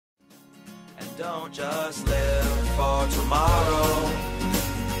Don't just live for tomorrow,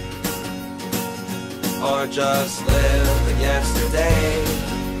 or just live in yesterday.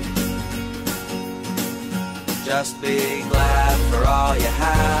 Just be glad for all you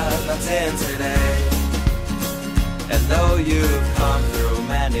have that's in today. And though you've come through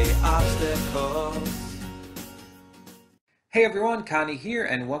many obstacles. Hey everyone, Connie here,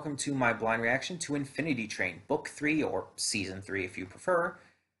 and welcome to my blind reaction to Infinity Train, Book 3, or Season 3 if you prefer,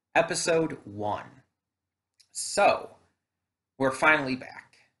 Episode 1. So, we're finally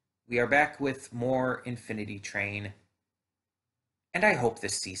back. We are back with more Infinity Train, and I hope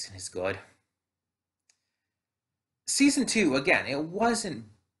this season is good. Season 2, again, it wasn't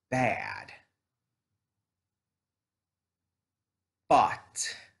bad,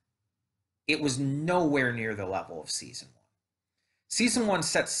 but it was nowhere near the level of Season 1. Season 1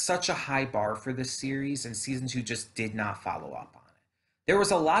 set such a high bar for this series, and Season 2 just did not follow up on it. There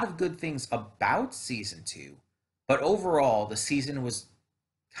was a lot of good things about Season 2, but overall, the season was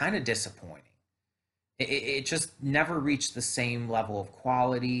kind of disappointing. It just never reached the same level of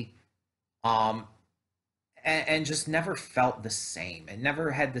quality, and just never felt the same. It never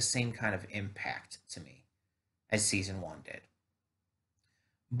had the same kind of impact to me as Season 1 did.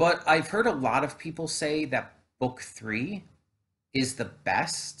 But I've heard a lot of people say that Book 3 is the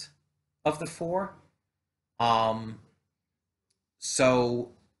best of the four.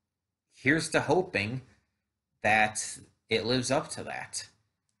 So here's to hoping that it lives up to that.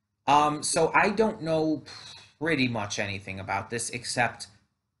 So I don't know pretty much anything about this, except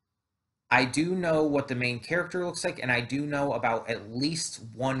I do know what the main character looks like, and I do know about at least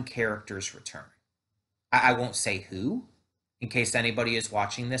one character's return. I won't say who, in case anybody is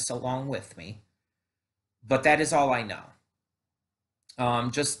watching this along with me, but that is all I know.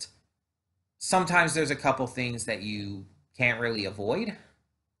 Just sometimes there's a couple things that you can't really avoid,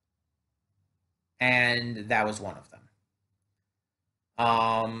 and that was one of them.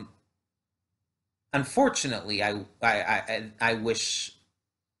 Unfortunately, I wish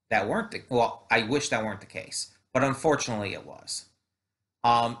that weren't the, well, I wish that weren't the case, but unfortunately it was.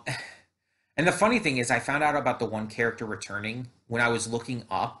 And the funny thing is, I found out about the one character returning when I was looking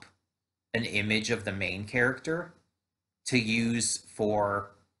up an image of the main character to use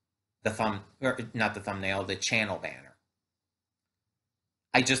for the not the thumbnail, the channel banner.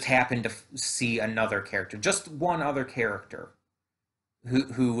 I just happened to see another character, just one other character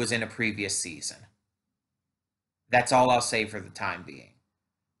who was in a previous season. That's all I'll say for the time being.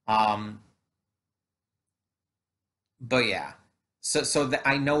 But yeah, so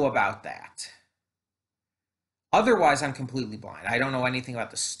I know about that. Otherwise, I'm completely blind. I don't know anything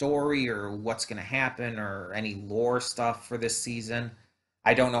about the story or what's going to happen or any lore stuff for this season.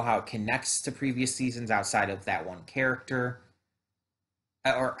 I don't know how it connects to previous seasons outside of that one character.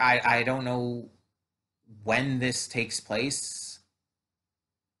 Or I don't know when this takes place.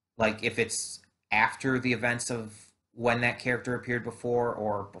 Like, if it's after the events of when that character appeared before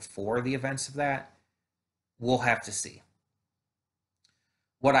or before the events of that. We'll have to see.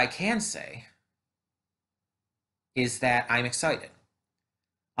 What I can say is that I'm excited.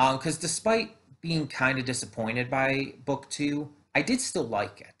 Because despite being kind of disappointed by Book 2, I did still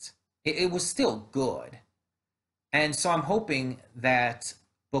like it. It was still good. And so I'm hoping that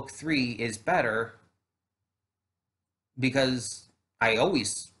Book 3 is better, because I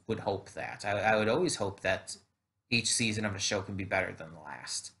always would hope that. I would always hope that each season of a show can be better than the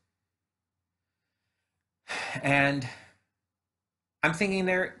last. And I'm thinking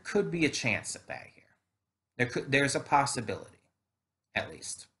there could be a chance at that here. There's a possibility, at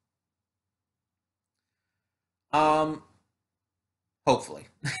least. Hopefully.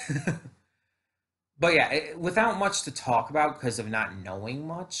 But yeah, without much to talk about because of not knowing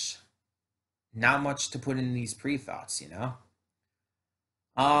much, not much to put in these pre-thoughts, you know?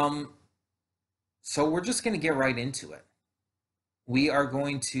 So we're just going to get right into it. We are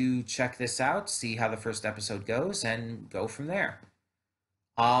going to check this out, see how the first episode goes, and go from there.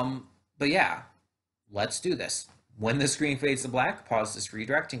 But yeah, let's do this. When the screen fades to black, pause this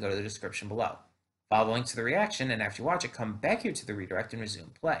redirect and go to the description below. Follow the link to the reaction, and after you watch it, come back here to the redirect and resume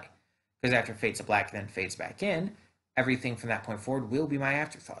play. Because after it fades to black and then fades back in, everything from that point forward will be my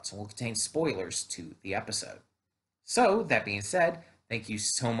afterthoughts and will contain spoilers to the episode. So, that being said, thank you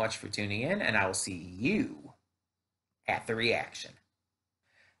so much for tuning in, and I will see you at the reaction.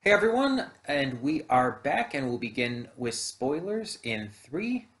 Hey everyone, and we are back, and we'll begin with spoilers in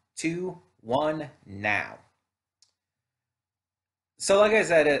 3, 2, 1, now. So like I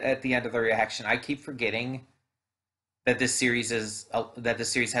said at the end of the reaction, I keep forgetting that this series has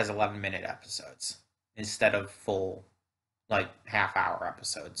 11-minute episodes instead of full like half-hour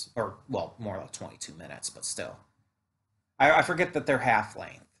episodes, or well, more like 22 minutes, but still. I forget that they're half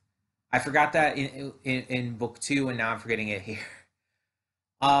length. I forgot that in book two, and now I'm forgetting it here.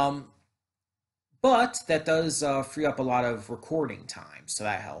 Um, but that does free up a lot of recording time, so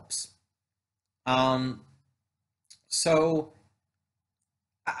that helps. Um, so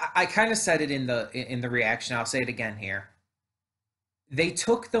I kind of said it in the reaction. I'll say it again here. They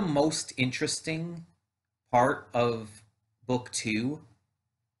took the most interesting part of book two,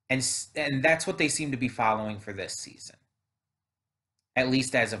 and that's what they seem to be following for this season, at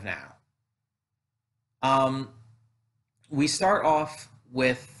least as of now. Um, we start off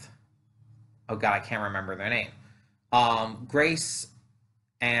with, oh god, I can't remember their name. Grace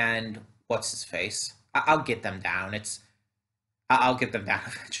and what's his face? I'll get them down. I'll get them down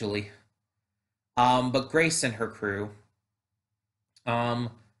eventually. But Grace and her crew,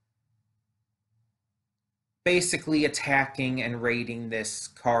 um, basically attacking and raiding this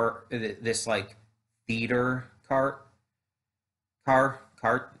car, this like theater blah, blah,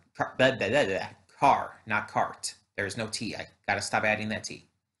 blah, blah, car, not cart. There's no T. I gotta stop adding that T.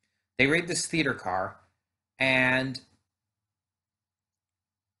 They raid this theater car, and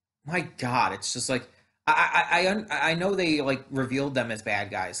my God, it's just like I know they like revealed them as bad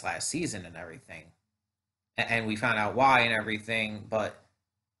guys last season and everything, and we found out why and everything, but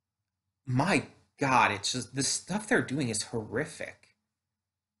my God, it's just the stuff they're doing is horrific.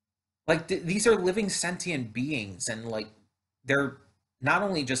 Like these are living sentient beings, and like they're not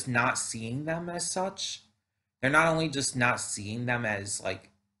only just not seeing them as such, they're not only just not seeing them as like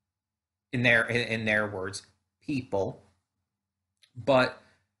in their words people, but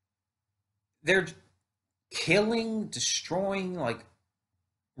they're killing, destroying, like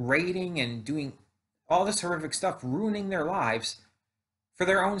raiding and doing all this horrific stuff, ruining their lives for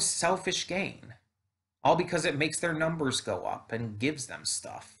their own selfish gain, all because it makes their numbers go up and gives them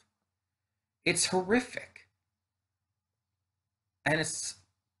stuff. It's horrific. And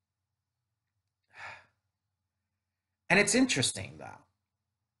it's interesting though,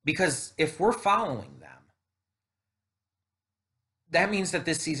 because if we're following them, that means that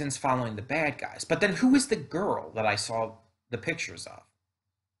this season's following the bad guys. But then who is the girl that I saw the pictures of?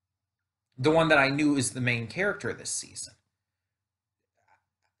 The one that I knew is the main character this season.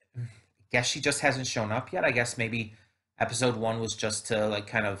 I guess she just hasn't shown up yet. I guess maybe episode one was just to like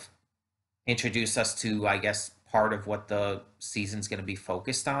kind of introduce us to, I guess, part of what the season's going to be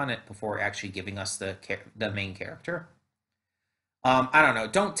focused on it before actually giving us the main character. I don't know.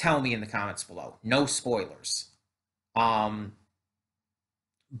 Don't tell me in the comments below. No spoilers. Um,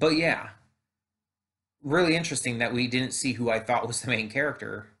 but yeah, really interesting that we didn't see who I thought was the main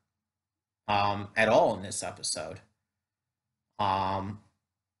character at all in this episode. Um,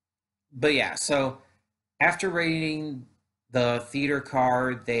 but yeah, so after raiding the theater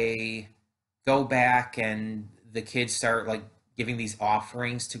car, they go back and the kids start like giving these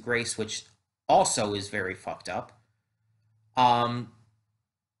offerings to Grace, which also is very fucked up. Um,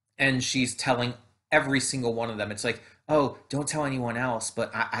 and she's telling every single one of them, it's like, oh, don't tell anyone else, but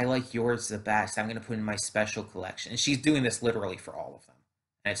I like yours the best. I'm going to put in my special collection. And she's doing this literally for all of them.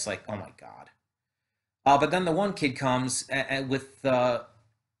 And it's like, oh my God. But then the one kid comes with the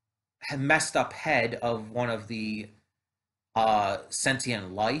messed up head of one of the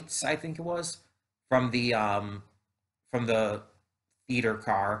sentient lights, I think it was, from the theater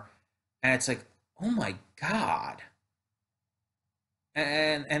car. And it's like, oh my God.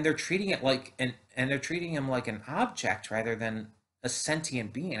 And they're treating it like and they're treating him like an object rather than a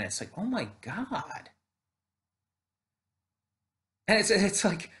sentient being. And it's like, oh my God. And it's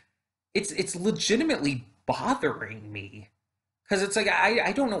like it's legitimately bothering me because it's like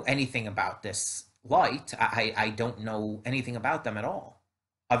I don't know anything about this light. I don't know anything about them at all,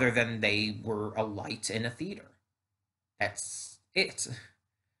 other than they were a light in a theater. That's it.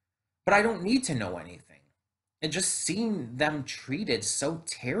 But I don't need to know anything. And just seeing them treated so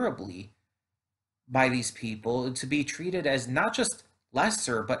terribly by these people, to be treated as not just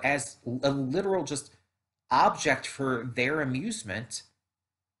lesser, but as a literal just object for their amusement,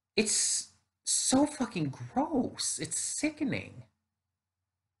 it's so fucking gross. It's sickening.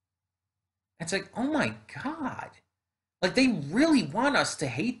 It's like, oh my God. Like, they really want us to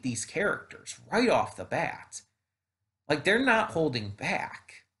hate these characters right off the bat. Like, they're not holding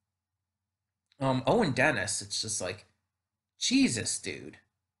back. Owen Dennis, it's just like, Jesus, dude.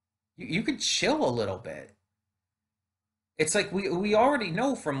 You could chill a little bit. It's like we already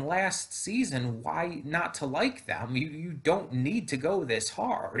know from last season why not to like them. You don't need to go this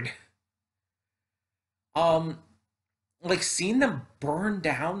hard. Um, like seeing them burn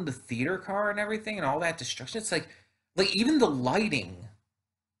down the theater car and everything and all that destruction. It's like, Like even the lighting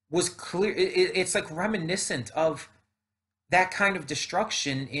was clear. It's like reminiscent of that kind of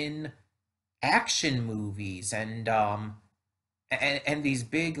destruction in action movies and these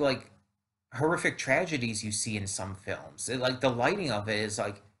big like horrific tragedies you see in some films. Like the lighting of it is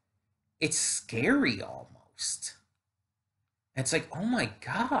like it's scary almost. It's like, oh my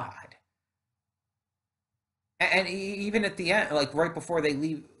god. And even at the end, like right before they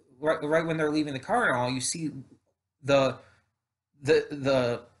leave, right when they're leaving the car and all, you see the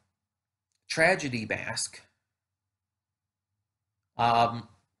the tragedy mask um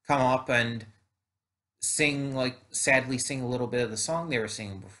come up and sing, like sadly sing a little bit of the song they were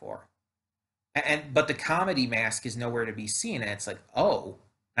singing before. And but the comedy mask is nowhere to be seen, and it's like, oh,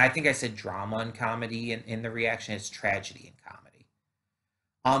 and I think I said drama and comedy in the reaction. It's tragedy and comedy.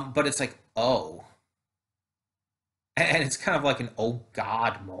 But it's like, oh, and it's kind of like an oh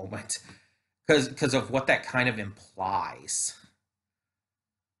god moment because of what that kind of implies.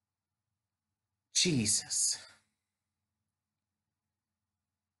 Jesus.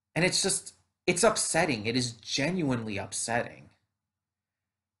 And it's just, it's upsetting. It is genuinely upsetting.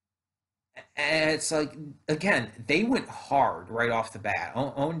 And it's like, again, they went hard right off the bat.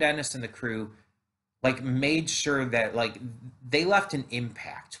 Owen Dennis and the crew like made sure that like they left an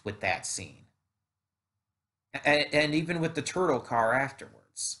impact with that scene, and even with the turtle car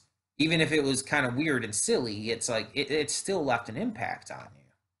afterwards. Even if it was kind of weird and silly, it's like it still left an impact on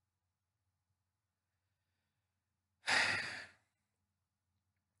you.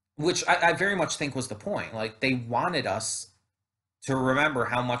 Which I very much think was the point. Like they wanted us to remember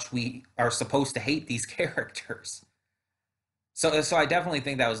how much we are supposed to hate these characters. So I definitely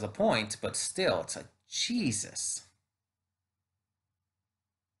think that was the point, but still, it's like Jesus.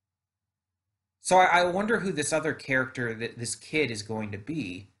 So I wonder who this other character, that this kid, is going to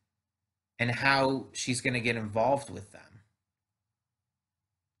be, and how she's going to get involved with them.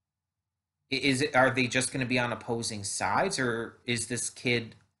 Is it, are they just going to be on opposing sides, or is this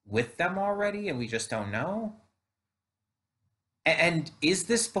kid with them already and we just don't know? And is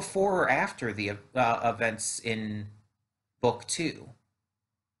this before or after the events in book two?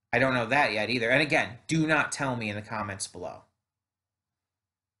 I don't know that yet either. And again, do not tell me in the comments below.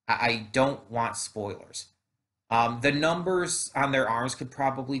 I don't want spoilers. The numbers on their arms could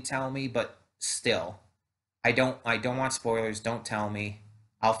probably tell me, but still, I don't want spoilers. Don't tell me.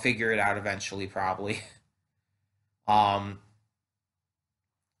 I'll figure it out eventually, probably. Um,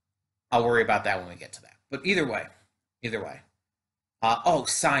 I'll worry about that when we get to that. But either way. Oh,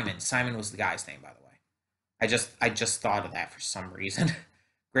 Simon. Simon was the guy's name, by the way. I just thought of that for some reason.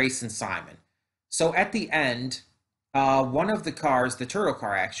 Grace and Simon. So at the end, one of the cars, the turtle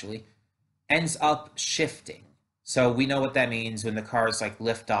car actually, ends up shifting. So we know what that means when the cars like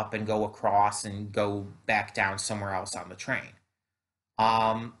lift up and go across and go back down somewhere else on the train.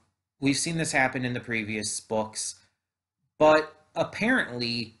 Um, we've seen this happen in the previous books, but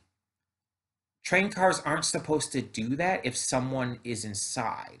apparently train cars aren't supposed to do that if someone is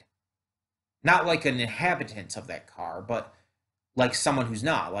inside. Not like an inhabitant of that car, but like someone who's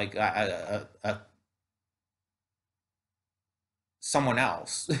not, like someone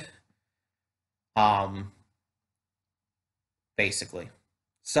else, um, basically.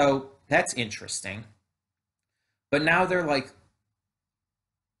 So that's interesting. But now they're like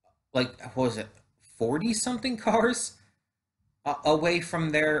what was it, 40 something cars away from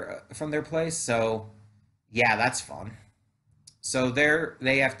their place. So yeah, that's fun. So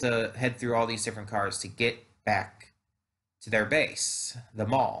they have to head through all these different cars to get back to their base, the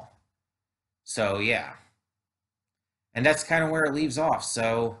mall. So yeah, and that's kind of where it leaves off.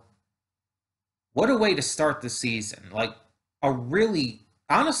 So what a way to start the season! Like a really,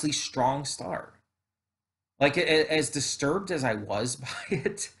 honestly strong start. Like as disturbed as I was by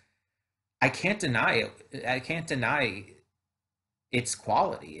it, I can't deny it. I can't deny its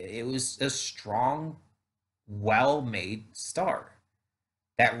quality. It was a strong, well made start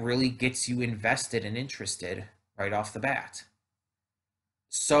that really gets you invested and interested right off the bat.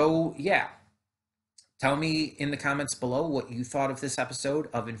 So, yeah, tell me in the comments below what you thought of this episode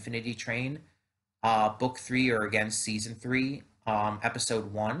of Infinity Train, Book 3, or again, Season 3,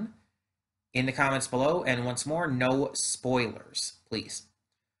 Episode 1, in the comments below. And once more, no spoilers, please.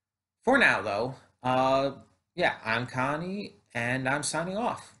 For now, though, yeah, I'm Connie, and I'm signing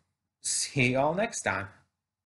off. See y'all next time.